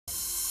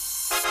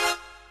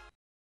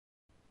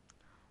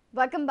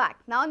Welcome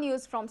back. Now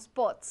news from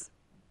sports.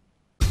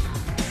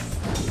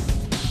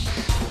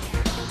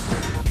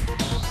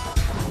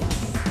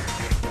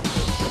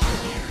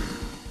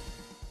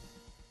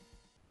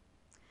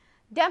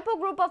 Dempo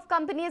Group of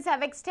companies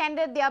have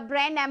extended their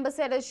brand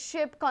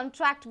ambassadorship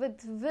contract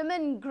with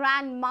women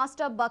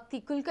Grandmaster Bhakti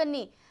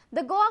Kulkarni.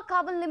 The Goa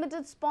Carbon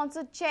Limited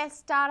sponsored chess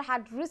star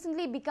had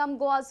recently become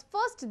Goa's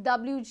first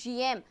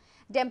WGM.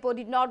 Dempo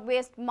did not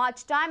waste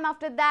much time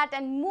after that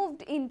and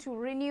moved in to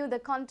renew the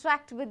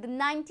contract with the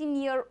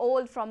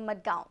 19-year-old from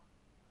Madgaon.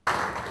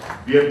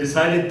 We have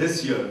decided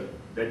this year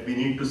that we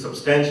need to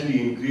substantially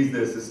increase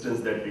the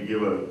assistance that we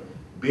give her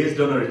based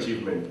on her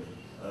achievement.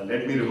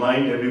 Let me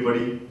remind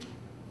everybody,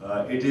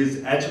 it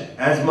is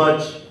as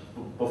much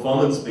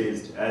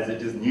performance-based as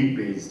it is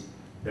need-based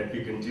that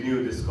we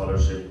continue this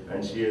scholarship,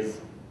 and she has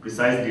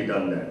precisely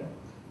done that.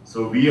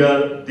 So we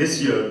are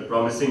this year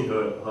promising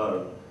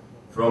her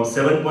from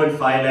 7.5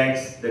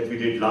 lakhs that we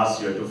did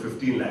last year to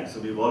 15 lakhs. So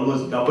we've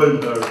almost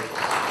doubled her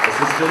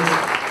assistance.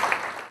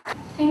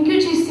 Thank you,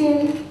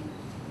 GCL.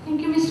 Thank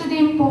you, Mr.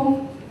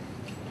 Dempo.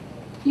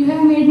 You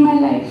have made my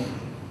life.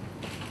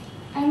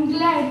 I am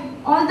glad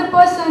all the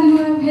person who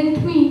have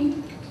helped me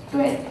to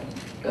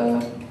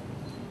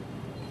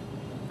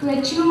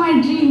achieve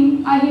my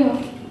dream are here.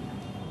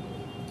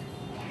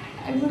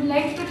 I would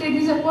like to take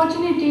this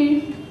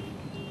opportunity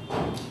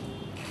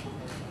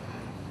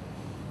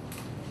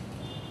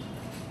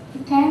to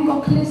thank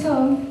Gokhale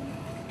sir,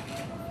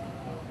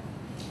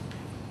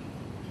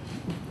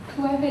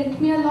 who have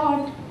helped me a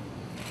lot.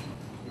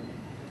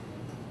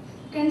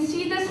 You can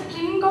see the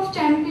string of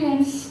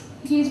champions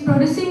he is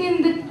producing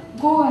in the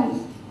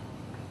Goans.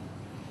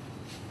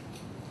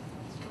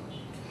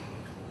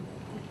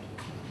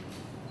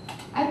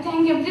 I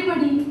thank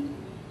everybody.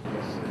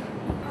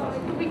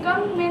 To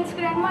become men's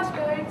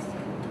grandmaster, it's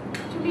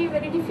actually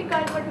very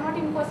difficult but not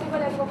impossible,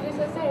 as Gokhale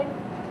sir said.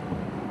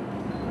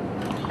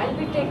 I'll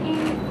be taking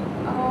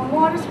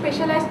more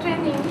specialized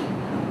training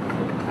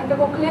under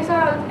Gokhale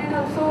sir and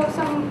also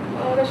some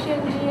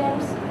Russian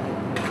GMs.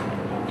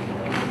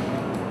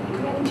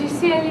 When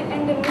GCL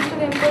and Mr.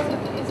 Dempo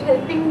is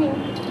helping me,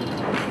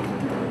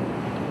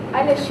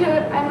 I'm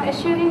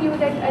assuring you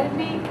that I'll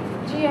be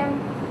GM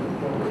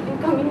in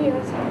coming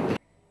years.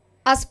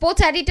 Our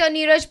sports editor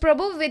Neeraj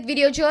Prabhu with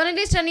video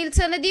journalist Anil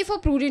Sanadi for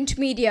Prudent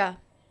Media.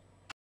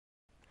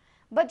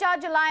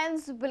 Bajaj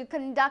Alliance will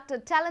conduct a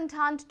talent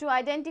hunt to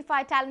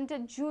identify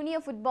talented junior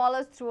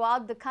footballers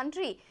throughout the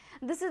country.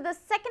 This is the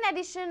second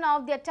edition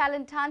of their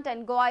talent hunt,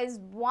 and Goa is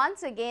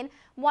once again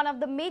one of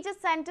the major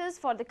centers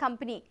for the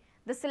company.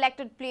 The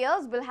selected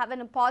players will have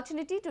an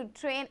opportunity to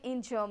train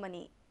in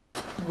Germany.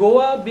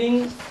 Goa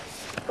being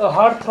a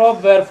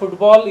heartthrob where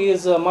football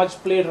is much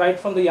played right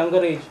from the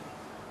younger age.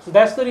 So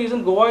that's the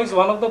reason Goa is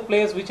one of the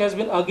places which has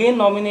been again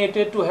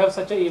nominated to have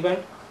such an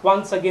event.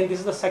 Once again, this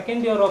is the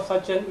second year of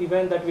such an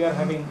event that we are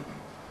having.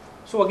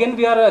 So again,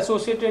 we are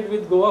associated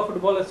with Goa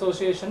Football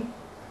Association,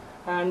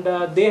 and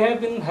they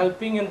have been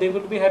helping, and they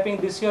will be helping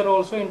this year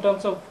also in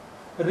terms of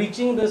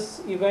reaching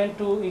this event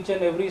to each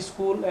and every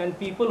school, and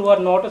people who are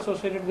not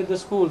associated with the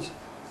schools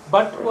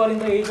but who are in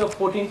the age of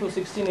 14 to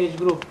 16 age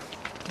group.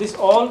 This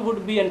all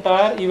would be,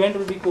 entire event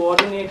will be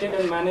coordinated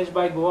and managed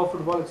by Goa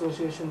Football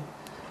Association.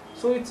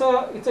 So it's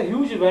a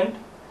huge event.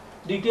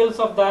 Details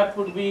of that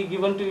would be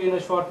given to you in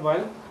a short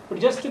while. But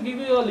just to give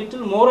you a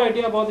little more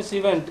idea about this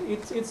event,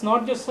 it's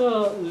not just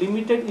a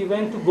limited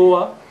event to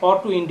Goa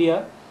or to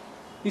India.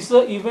 It's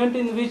an event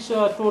in which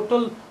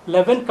total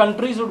 11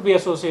 countries would be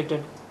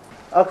associated.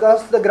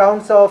 Across the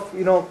grounds of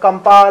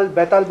Kampal,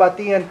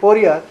 Betalbati and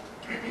Poriyar,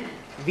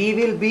 we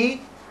will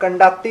be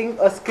conducting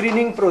a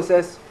screening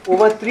process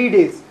over 3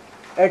 days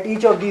at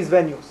each of these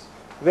venues,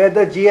 where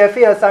the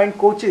GFA assigned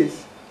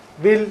coaches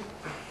will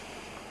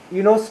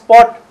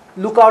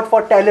look out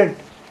for talent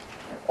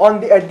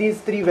at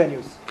these 3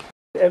 venues.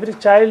 Every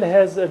child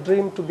has a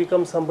dream to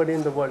become somebody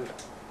in the world,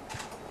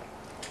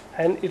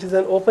 and it is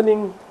an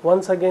opening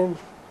once again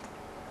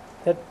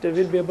that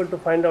we'll be able to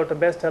find out the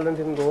best talent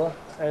in Goa,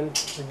 and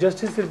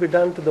justice will be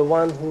done to the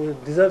one who is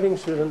deserving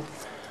student,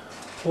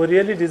 who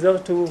really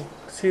deserves to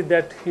see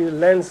that he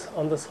lands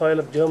on the soil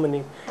of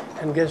Germany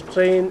and gets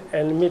trained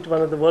and meet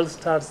one of the world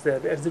stars there.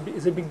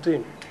 It's a big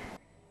dream.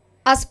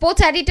 Our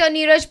sports editor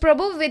Neeraj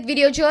Prabhu with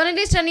video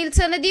journalist Anil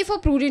Sanadi for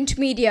Prudent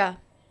Media.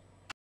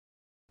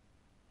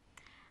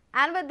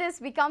 And with this,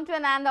 we come to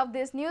an end of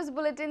this news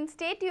bulletin.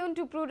 Stay tuned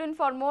to Prudent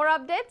for more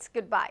updates.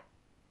 Goodbye.